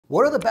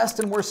What are the best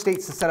and worst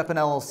states to set up an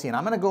LLC? And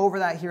I'm going to go over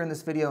that here in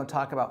this video and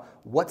talk about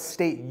what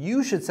state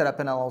you should set up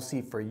an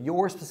LLC for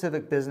your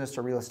specific business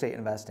or real estate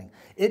investing.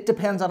 It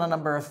depends on a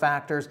number of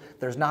factors.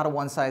 There's not a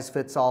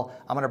one-size-fits-all.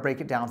 I'm going to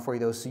break it down for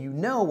you though so you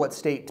know what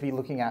state to be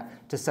looking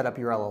at to set up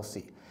your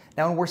LLC.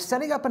 Now, when we're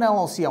setting up an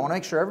LLC, I want to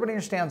make sure everybody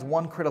understands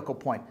one critical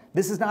point.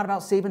 This is not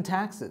about saving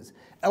taxes.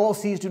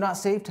 LLCs do not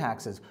save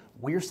taxes.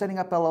 We're setting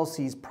up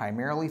LLCs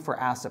primarily for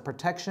asset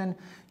protection.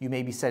 You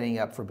may be setting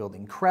up for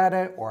building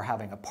credit or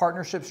having a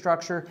partnership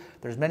structure.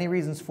 There's many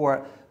reasons for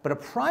it, but a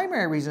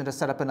primary reason to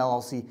set up an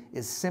LLC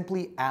is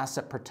simply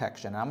asset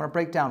protection. And I'm going to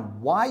break down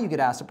why you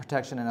get asset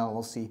protection in an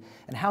LLC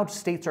and how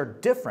states are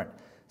different.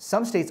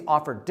 Some states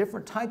offer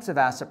different types of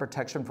asset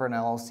protection for an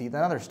LLC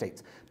than other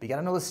states. But you got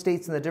to know the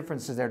states and the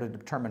differences there to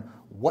determine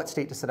what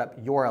state to set up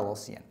your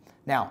LLC in.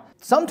 Now,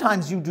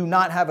 sometimes you do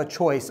not have a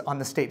choice on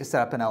the state to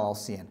set up an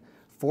LLC in.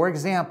 For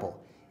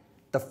example,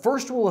 the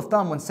first rule of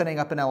thumb when setting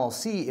up an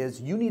LLC is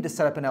you need to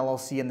set up an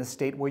LLC in the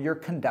state where you're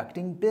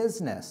conducting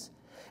business.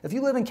 If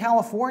you live in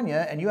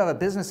California and you have a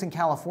business in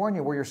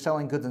California where you're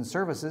selling goods and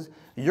services,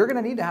 you're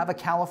going to need to have a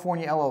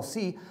California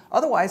LLC.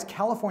 Otherwise,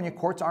 California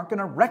courts aren't going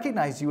to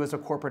recognize you as a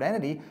corporate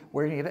entity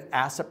where you need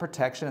asset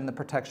protection and the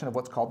protection of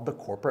what's called the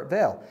corporate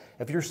veil.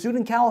 If you're sued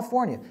in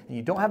California and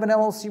you don't have an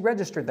LLC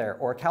registered there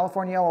or a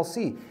California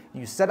LLC,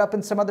 you set up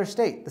in some other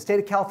state, the state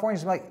of California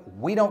is like,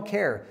 we don't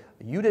care.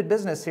 You did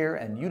business here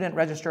and you didn't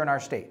register in our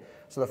state.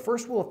 So the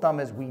first rule of thumb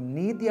is we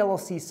need the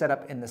LLC set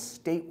up in the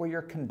state where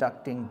you're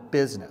conducting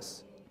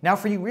business. Now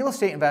for you real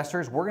estate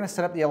investors, we're going to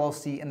set up the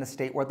LLC in the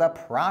state where the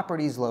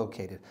property is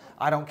located.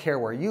 I don't care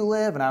where you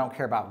live and I don't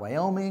care about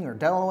Wyoming or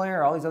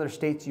Delaware or all these other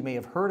states you may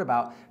have heard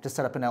about to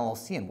set up an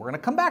LLC in. We're going to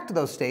come back to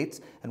those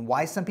states and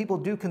why some people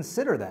do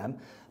consider them,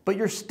 but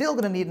you're still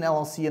going to need an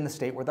LLC in the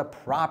state where the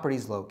property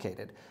is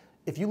located.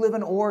 If you live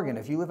in Oregon,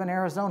 if you live in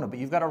Arizona, but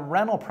you've got a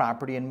rental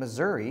property in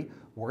Missouri,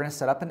 we're going to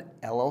set up an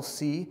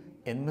LLC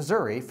in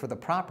Missouri for the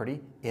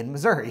property in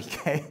Missouri,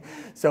 okay?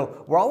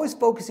 So we're always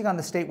focusing on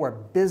the state where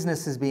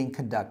business is being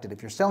conducted.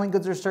 If you're selling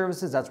goods or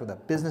services, that's where the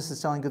business is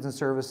selling goods and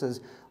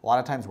services. A lot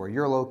of times where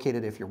you're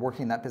located if you're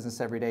working in that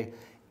business every day.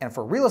 And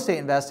for real estate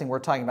investing, we're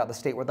talking about the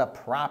state where the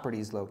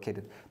property is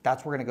located.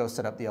 That's where we're going to go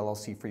set up the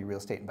LLC for you real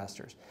estate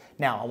investors.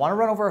 Now, I want to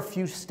run over a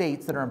few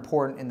states that are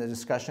important in the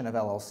discussion of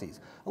LLCs.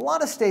 A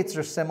lot of states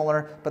are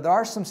similar, but there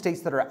are some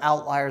states that are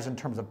outliers in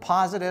terms of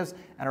positives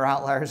and are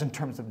outliers in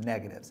terms of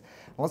negatives.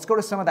 Well, let's go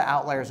to some of the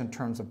outliers in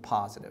terms of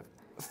positive.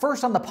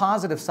 First, on the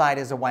positive side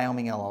is a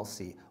Wyoming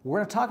LLC. We're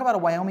going to talk about a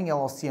Wyoming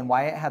LLC and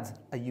why it has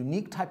a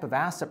unique type of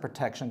asset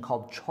protection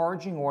called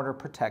charging order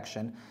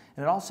protection,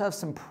 and it also has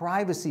some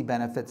privacy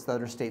benefits that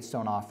other states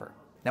don't offer.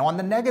 Now, on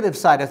the negative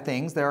side of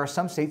things, there are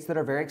some states that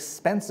are very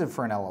expensive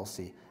for an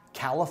LLC,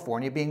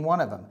 California being one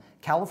of them.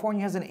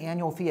 California has an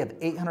annual fee of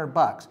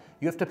 $800.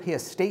 You have to pay a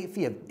state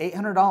fee of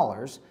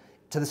 $800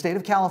 to the state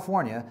of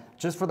California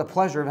just for the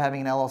pleasure of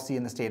having an LLC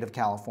in the state of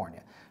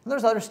California. And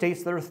there's other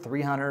states that are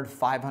 $300,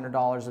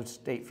 $500 of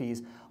state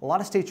fees. A lot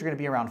of states are going to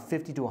be around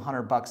 $50 to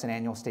 $100 in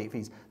annual state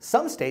fees.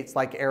 Some states,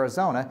 like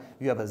Arizona,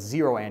 you have a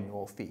zero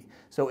annual fee.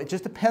 So it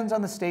just depends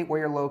on the state where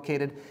you're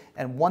located.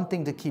 And one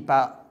thing to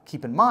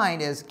keep in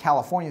mind is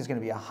California is going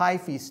to be a high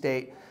fee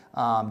state.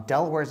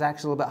 Delaware is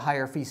actually a little bit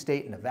higher fee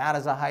state. Nevada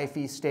is a high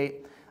fee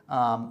state.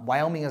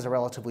 Wyoming is a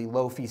relatively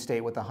low fee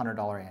state with a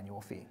 $100 annual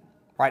fee.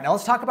 All right, now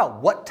let's talk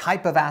about what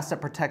type of asset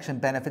protection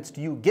benefits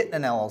do you get in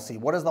an LLC?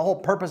 What is the whole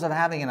purpose of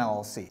having an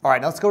LLC? All right,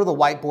 now let's go to the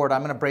whiteboard.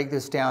 I'm going to break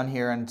this down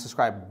here and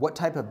describe what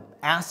type of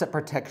asset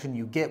protection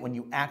you get when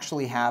you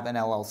actually have an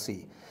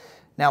LLC.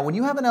 Now, when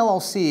you have an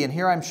LLC, and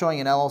here I'm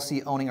showing an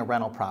LLC owning a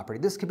rental property.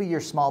 This could be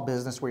your small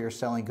business where you're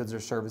selling goods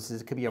or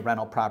services. It could be a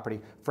rental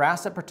property. For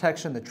asset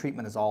protection, the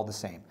treatment is all the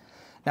same.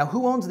 Now,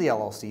 who owns the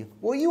LLC?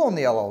 Well, you own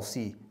the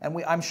LLC.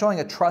 And I'm showing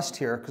a trust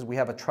here because we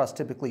have a trust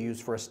typically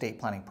used for estate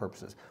planning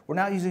purposes. We're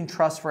not using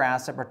trust for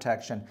asset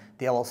protection.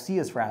 The LLC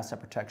is for asset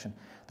protection.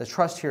 The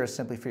trust here is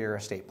simply for your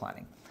estate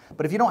planning.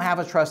 But if you don't have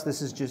a trust, this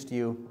is just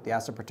you. The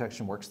asset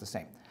protection works the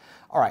same.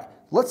 All right,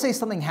 let's say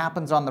something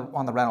happens on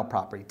the rental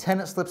property.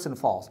 Tenant slips and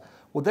falls.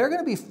 Well, they're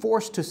going to be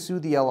forced to sue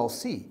the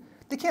LLC.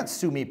 They can't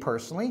sue me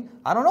personally.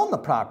 I don't own the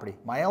property.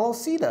 My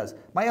LLC does.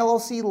 My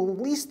LLC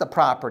leased the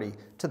property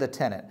to the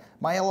tenant.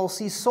 My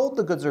LLC sold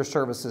the goods or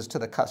services to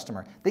the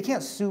customer. They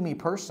can't sue me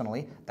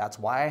personally. That's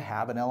why I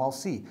have an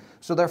LLC.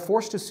 So they're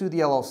forced to sue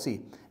the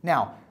LLC.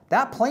 Now,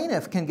 that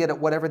plaintiff can get at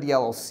whatever the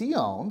LLC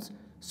owns,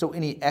 so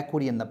any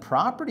equity in the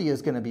property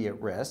is going to be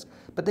at risk,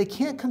 but they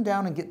can't come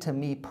down and get to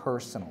me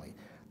personally.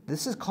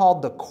 This is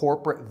called the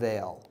corporate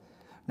veil.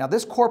 Now,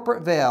 this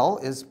corporate veil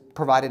is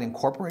provided in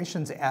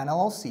corporations and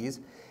LLCs.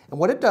 And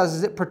what it does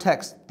is it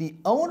protects the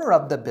owner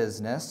of the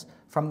business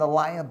from the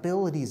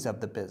liabilities of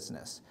the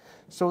business.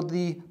 So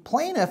the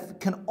plaintiff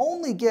can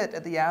only get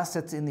at the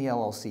assets in the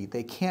LLC.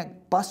 They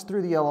can't bust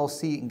through the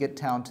LLC and get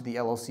down to the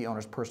LLC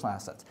owner's personal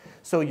assets.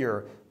 So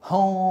your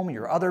home,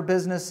 your other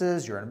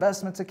businesses, your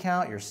investments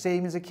account, your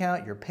savings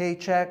account, your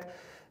paycheck,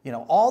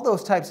 all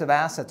those types of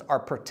assets are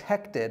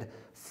protected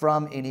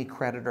from any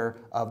creditor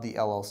of the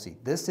LLC.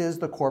 This is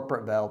the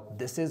corporate veil.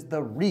 This is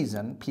the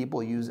reason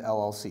people use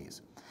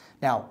LLCs.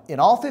 Now, in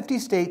all 50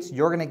 states,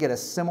 you're going to get a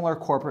similar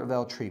corporate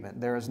veil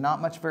treatment. There is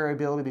not much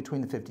variability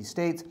between the 50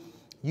 states.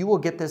 You will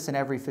get this in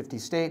every 50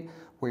 state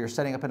where you're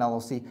setting up an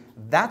LLC.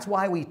 That's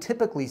why we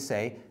typically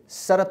say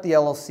set up the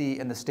LLC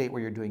in the state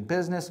where you're doing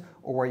business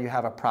or where you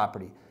have a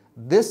property.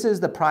 This is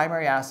the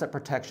primary asset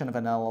protection of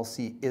an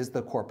LLC, is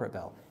the corporate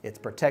veil. It's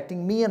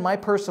protecting me and my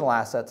personal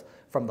assets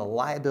from the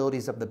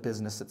liabilities of the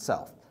business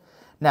itself.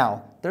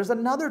 Now, there's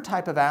another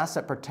type of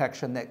asset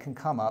protection that can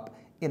come up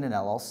in an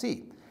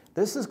LLC.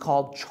 This is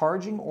called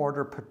charging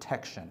order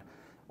protection,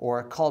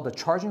 or called a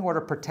charging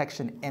order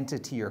protection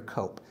entity or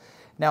COPE.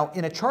 Now,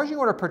 in a charging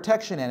order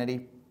protection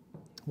entity,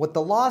 what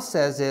the law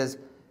says is,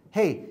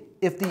 hey,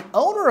 if the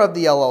owner of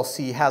the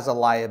LLC has a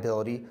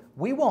liability,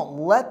 we won't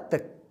let the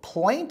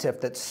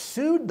plaintiff that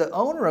sued the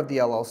owner of the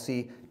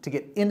LLC to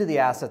get into the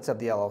assets of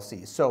the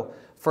LLC. So,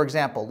 for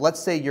example, let's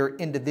say you're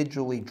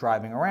individually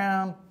driving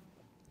around,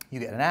 you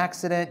get an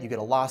accident, you get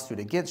a lawsuit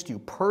against you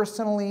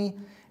personally,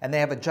 and they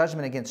have a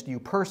judgment against you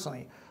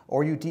personally.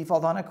 Or you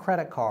default on a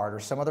credit card or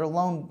some other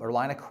loan or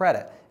line of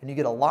credit, and you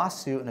get a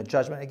lawsuit and a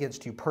judgment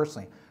against you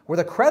personally, where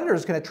the creditor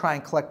is going to try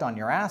and collect on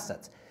your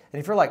assets. And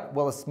if you're like,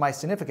 well, my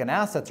significant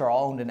assets are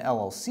all owned in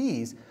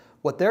LLCs,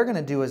 what they're going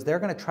to do is they're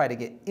going to try to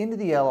get into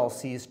the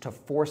LLCs to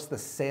force the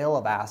sale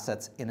of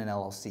assets in an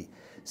LLC.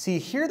 See,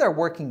 here they're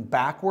working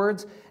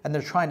backwards, and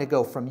they're trying to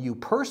go from you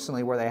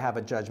personally, where they have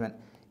a judgment,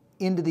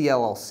 into the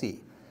LLC.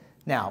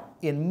 Now,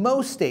 in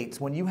most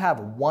states, when you have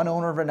one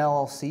owner of an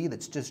LLC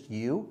that's just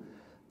you,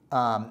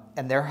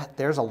 and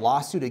there's a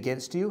lawsuit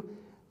against you,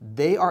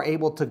 they are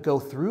able to go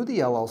through the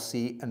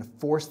LLC and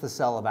force the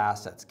sale of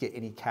assets, get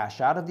any cash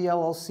out of the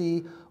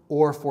LLC,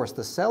 or force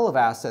the sale of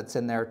assets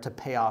in there to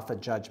pay off a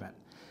judgment.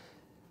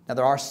 Now,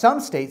 there are some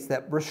states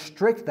that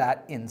restrict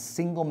that in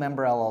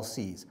single-member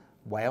LLCs,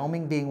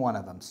 Wyoming being one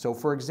of them. So,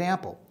 for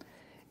example,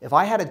 if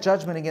I had a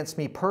judgment against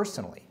me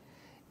personally,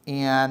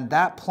 and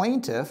that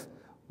plaintiff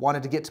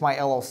wanted to get to my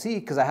LLC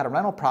because I had a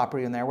rental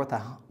property in there with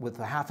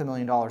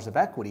 $500,000 of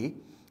equity,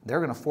 they're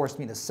going to force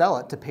me to sell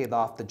it to pay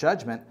off the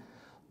judgment.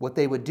 What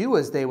they would do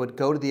is they would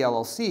go to the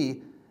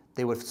LLC,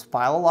 they would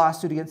file a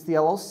lawsuit against the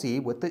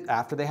LLC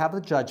after they have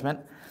the judgment,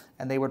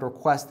 and they would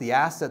request the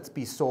assets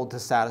be sold to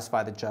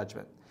satisfy the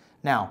judgment.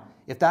 Now,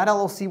 if that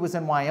LLC was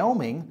in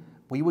Wyoming,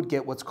 we would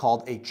get what's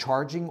called a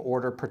charging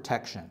order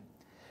protection.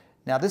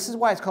 Now, this is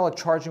why it's called a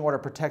charging order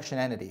protection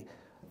entity.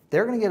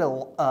 They're going to get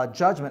a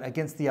judgment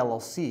against the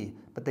LLC,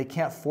 but they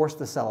can't force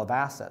the sale of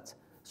assets.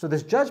 So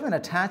this judgment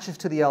attaches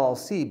to the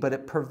LLC, but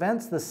it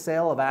prevents the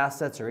sale of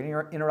assets or any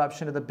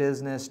interruption of the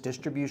business,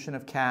 distribution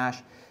of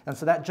cash, and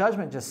so that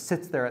judgment just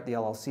sits there at the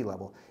LLC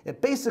level. It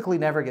basically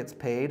never gets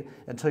paid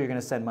until you're going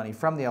to send money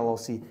from the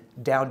LLC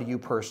down to you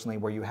personally,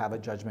 where you have a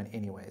judgment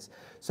anyways.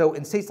 So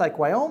in states like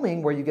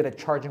Wyoming, where you get a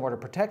charging order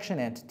protection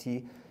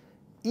entity,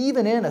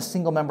 even in a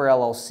single-member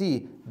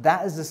LLC,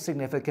 that is a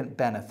significant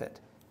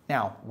benefit.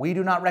 Now, we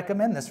do not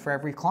recommend this for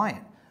every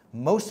client.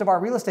 Most of our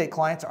real estate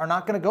clients are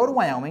not going to go to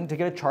Wyoming to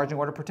get a charging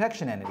order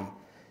protection entity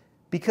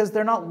because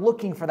they're not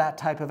looking for that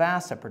type of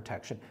asset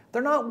protection.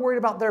 They're not worried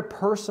about their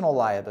personal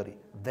liability.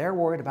 They're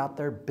worried about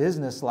their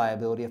business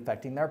liability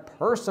affecting their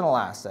personal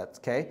assets,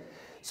 okay?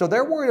 So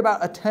they're worried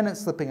about a tenant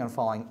slipping and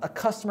falling, a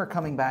customer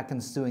coming back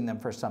and suing them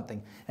for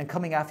something, and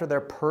coming after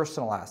their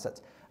personal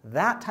assets.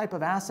 That type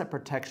of asset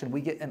protection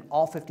we get in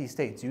all 50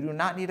 states. You do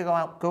not need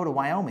to go to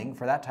Wyoming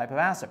for that type of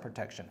asset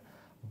protection.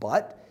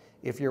 But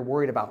if you're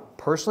worried about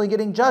personally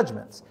getting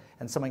judgments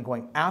and someone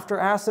going after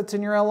assets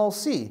in your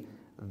LLC,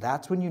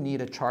 that's when you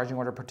need a charging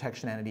order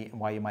protection entity and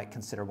why you might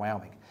consider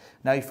Wyoming.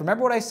 Now, if you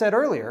remember what I said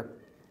earlier,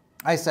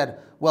 I said,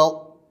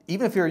 well,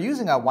 even if you're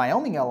using a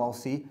Wyoming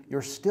LLC,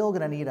 you're still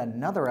going to need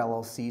another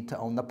LLC to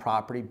own the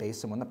property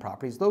based on when the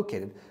property is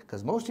located,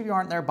 because most of you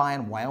aren't there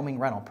buying Wyoming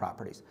rental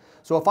properties.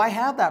 So if I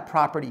have that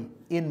property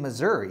in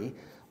Missouri,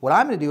 what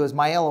I'm going to do is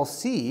my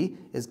LLC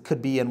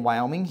could be in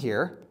Wyoming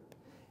here,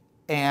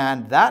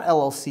 and that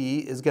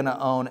LLC is going to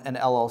own an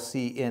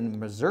LLC in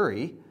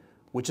Missouri,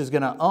 which is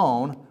going to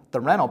own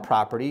the rental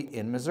property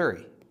in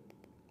Missouri.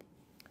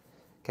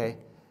 Okay.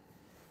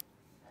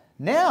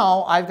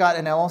 Now I've got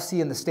an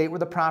LLC in the state where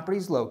the property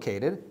is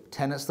located.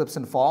 Tenant slips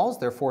and falls.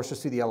 They're forced to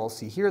sue the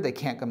LLC here. They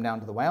can't come down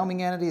to the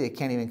Wyoming entity. They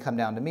can't even come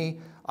down to me.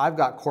 I've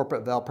got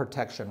corporate veil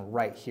protection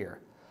right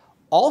here.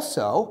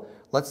 Also,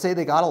 let's say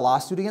they got a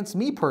lawsuit against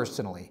me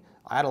personally.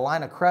 I had a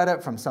line of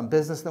credit from some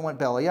business that went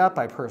belly up.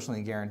 I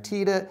personally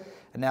guaranteed it.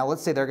 And now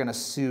let's say they're going to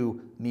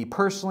sue me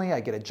personally.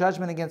 I get a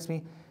judgment against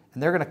me.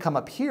 And they're going to come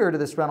up here to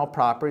this rental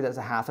property that's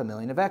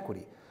 $500,000 of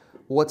equity.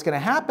 Well, what's going to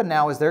happen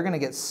now is they're going to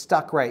get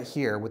stuck right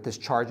here with this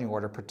charging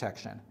order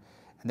protection.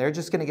 And they're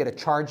just going to get a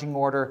charging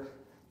order.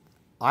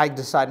 I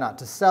decide not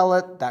to sell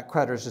it. That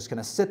creditor is just going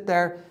to sit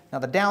there. Now,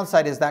 the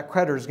downside is that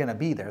creditor is going to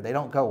be there. They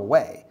don't go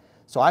away.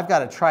 So I've got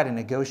to try to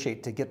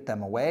negotiate to get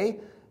them away,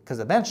 because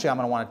eventually I'm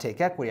going to want to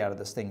take equity out of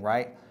this thing,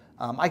 right?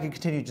 I could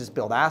continue to just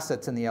build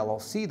assets in the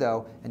LLC,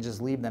 though, and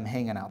just leave them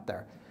hanging out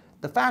there.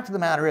 The fact of the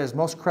matter is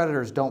most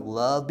creditors don't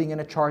love being in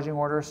a charging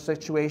order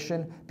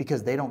situation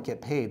because they don't get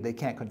paid. They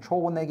can't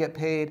control when they get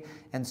paid,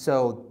 and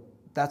so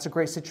that's a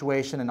great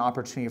situation, an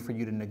opportunity for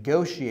you to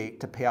negotiate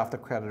to pay off the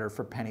creditor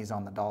for pennies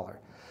on the dollar.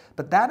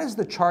 But that is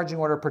the charging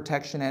order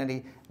protection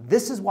entity.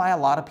 This is why a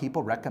lot of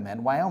people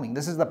recommend Wyoming.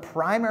 This is the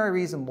primary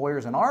reason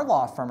lawyers in our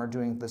law firm are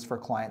doing this for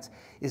clients,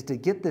 is to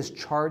get this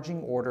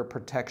charging order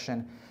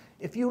protection.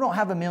 If you don't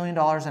have $1 million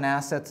in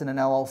assets in an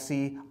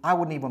LLC, I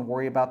wouldn't even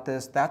worry about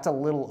this. That's a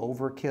little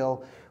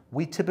overkill.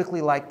 We typically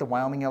like the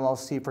Wyoming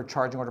LLC for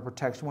charging order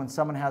protection when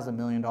someone has $1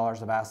 million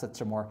of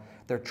assets or more.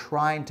 They're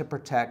trying to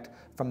protect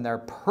from their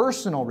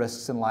personal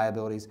risks and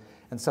liabilities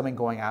and someone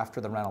going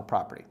after the rental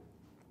property.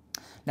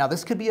 Now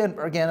this could be,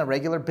 again, a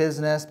regular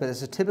business, but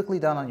this is typically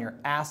done on your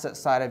asset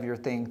side of your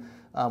thing,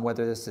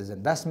 whether this is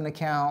investment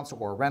accounts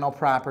or rental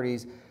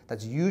properties.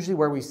 That's usually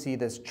where we see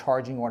this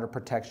charging order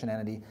protection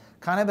entity,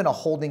 kind of in a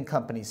holding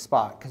company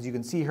spot. Because you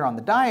can see here on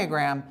the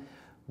diagram,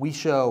 we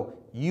show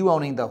you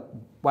owning the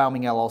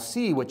Wyoming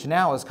LLC, which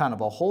now is kind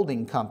of a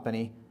holding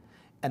company,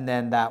 and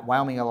then that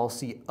Wyoming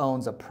LLC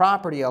owns a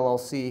property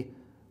LLC,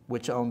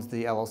 which owns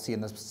the LLC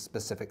in the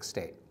specific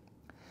state.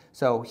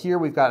 So here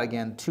we've got,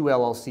 again, two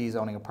LLCs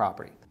owning a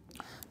property.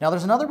 Now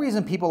there's another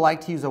reason people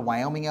like to use a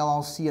Wyoming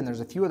LLC, and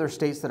there's a few other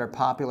states that are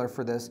popular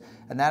for this,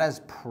 and that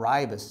is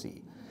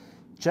privacy.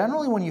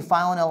 Generally, when you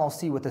file an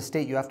LLC with a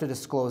state, you have to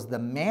disclose the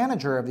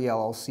manager of the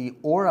LLC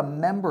or a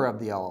member of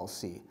the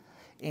LLC.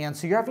 And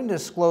so you're having to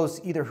disclose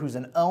either who's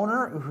an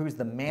owner or who's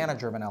the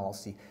manager of an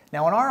LLC.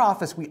 Now in our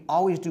office, we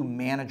always do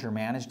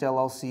manager-managed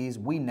LLCs.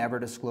 We never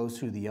disclose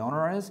who the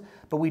owner is,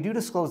 but we do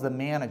disclose the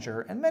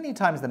manager, and many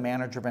times the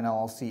manager of an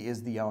LLC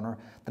is the owner.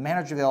 The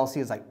manager of the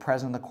LLC is like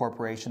president of the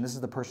corporation. This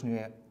is the person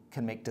who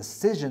can make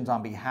decisions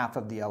on behalf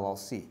of the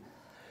LLC.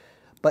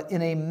 But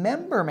in a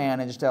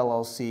member-managed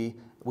LLC,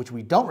 which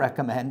we don't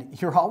recommend,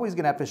 you're always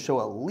going to have to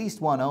show at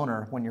least one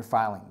owner when you're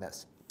filing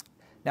this.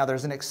 Now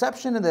there's an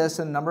exception to this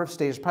in a number of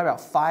states, probably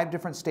about 5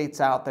 different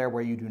states out there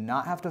where you do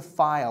not have to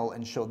file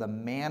and show the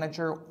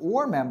manager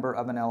or member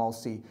of an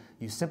LLC.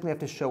 You simply have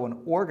to show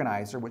an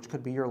organizer, which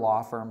could be your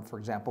law firm. For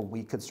example,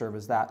 we could serve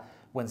as that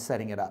when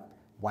setting it up.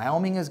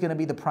 Wyoming is going to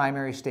be the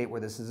primary state where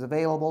this is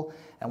available,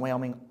 and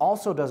Wyoming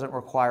also doesn't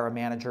require a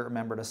manager or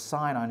member to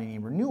sign on any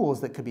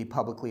renewals that could be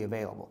publicly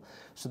available.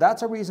 So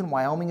that's a reason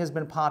Wyoming has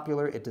been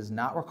popular. It does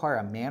not require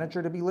a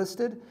manager to be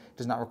listed, it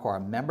does not require a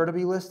member to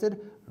be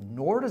listed,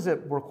 nor does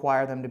it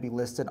require them to be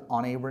listed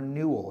on a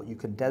renewal. You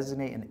can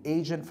designate an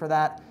agent for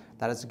that.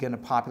 That is, again, a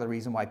popular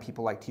reason why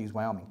people like to use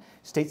Wyoming.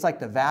 States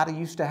like Nevada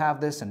used to have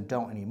this and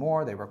don't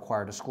anymore. They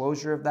require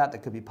disclosure of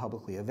that could be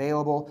publicly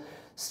available.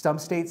 Some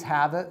states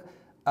have it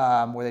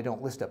where they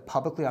don't list it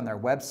publicly on their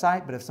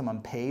website, but if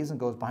someone pays and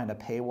goes behind a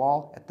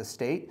paywall at the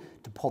state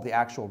to pull the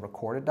actual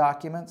recorded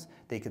documents,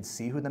 they could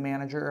see who the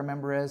manager or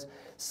member is.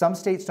 Some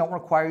states don't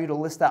require you to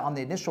list that on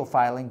the initial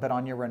filing, but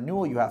on your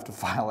renewal you have to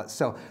file it.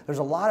 So there's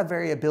a lot of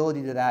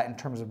variability to that in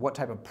terms of what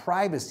type of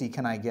privacy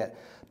can I get.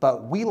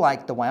 But we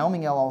like the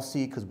Wyoming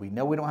LLC because we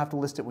know we don't have to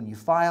list it when you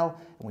file,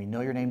 and we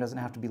know your name doesn't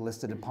have to be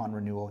listed upon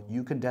renewal.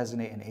 You can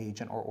designate an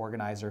agent or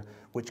organizer,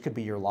 which could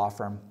be your law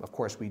firm. Of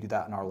course, we do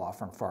that in our law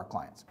firm for our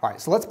clients. All right,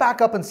 so let's back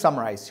up and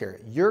summarize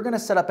here. You're going to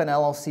set up an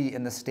LLC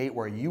in the state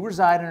where you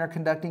reside and are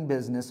conducting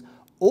business,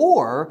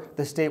 or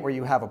the state where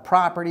you have a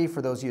property.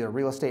 For those either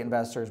real estate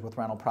investors with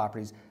rental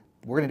properties,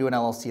 we're going to do an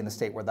LLC in the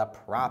state where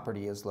that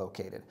property is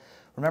located.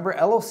 Remember,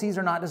 LLCs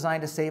are not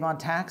designed to save on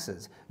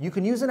taxes. You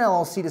can use an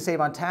LLC to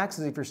save on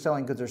taxes if you're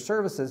selling goods or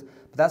services,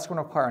 but that's going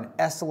to require an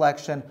S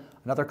election,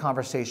 another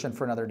conversation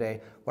for another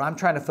day. What I'm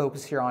trying to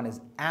focus here on is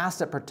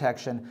asset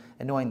protection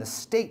and knowing the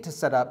state to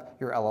set up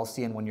your LLC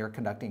in when you're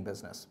conducting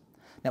business.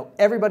 Now,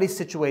 everybody's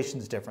situation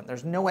is different.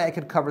 There's no way I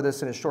could cover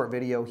this in a short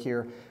video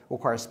here. It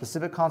requires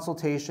specific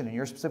consultation in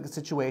your specific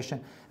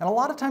situation. And a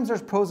lot of times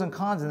there's pros and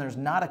cons, and there's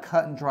not a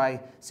cut and dry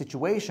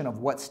situation of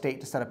what state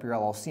to set up your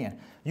LLC in.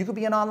 You could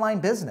be an online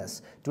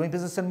business, doing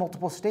business in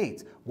multiple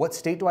states. What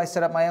state do I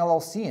set up my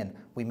LLC in?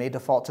 We may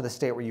default to the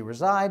state where you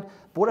reside,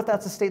 but what if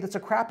that's a state that's a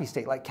crappy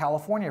state, like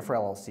California for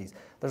LLCs?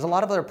 There's a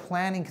lot of other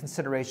planning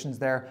considerations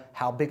there.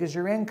 How big is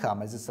your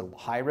income? Is this a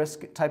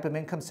high-risk type of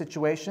income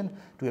situation? Do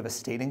we have a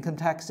state income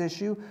tax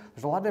issue?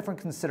 There's a lot of different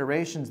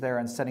considerations there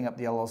in setting up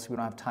the LLC we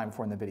don't have time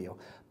for in the video.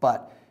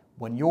 But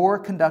when you're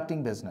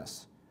conducting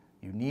business,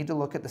 you need to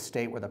look at the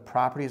state where the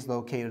property is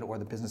located or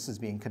the business is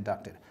being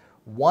conducted.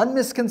 One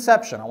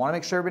misconception I want to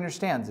make sure everybody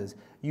understands is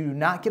you do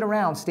not get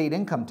around state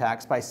income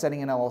tax by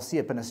setting an LLC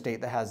up in a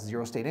state that has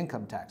 0 state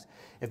income tax.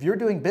 If you're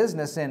doing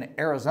business in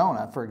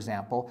Arizona, for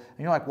example, and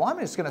you're like, well, I'm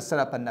just going to set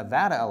up a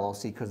Nevada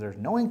LLC because there's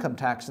no income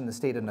tax in the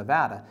state of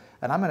Nevada,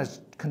 and I'm going to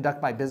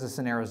conduct my business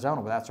in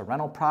Arizona, whether that's a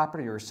rental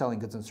property or selling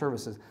goods and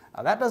services,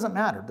 that doesn't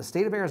matter. The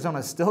state of Arizona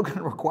is still going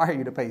to require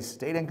you to pay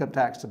state income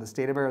tax to the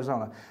state of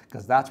Arizona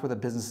because that's where the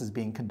business is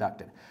being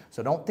conducted.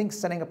 So don't think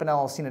setting up an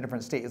LLC in a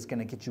different state is going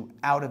to get you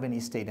out of any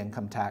state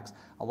income tax.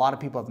 A lot of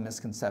people have a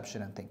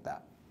misconception and think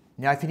that.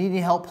 Now, if you need any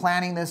help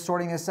planning this,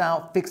 sorting this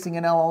out, fixing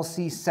an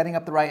LLC, setting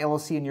up the right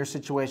LLC in your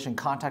situation,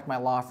 contact my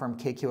law firm,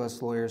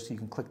 KQS Lawyers. So you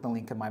can click the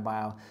link in my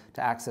bio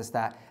to access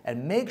that.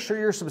 And make sure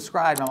you're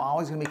subscribed. I'm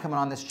always going to be coming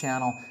on this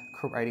channel,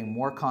 writing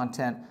more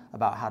content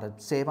about how to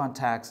save on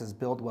taxes,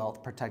 build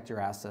wealth, protect your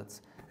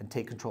assets, and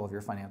take control of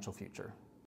your financial future.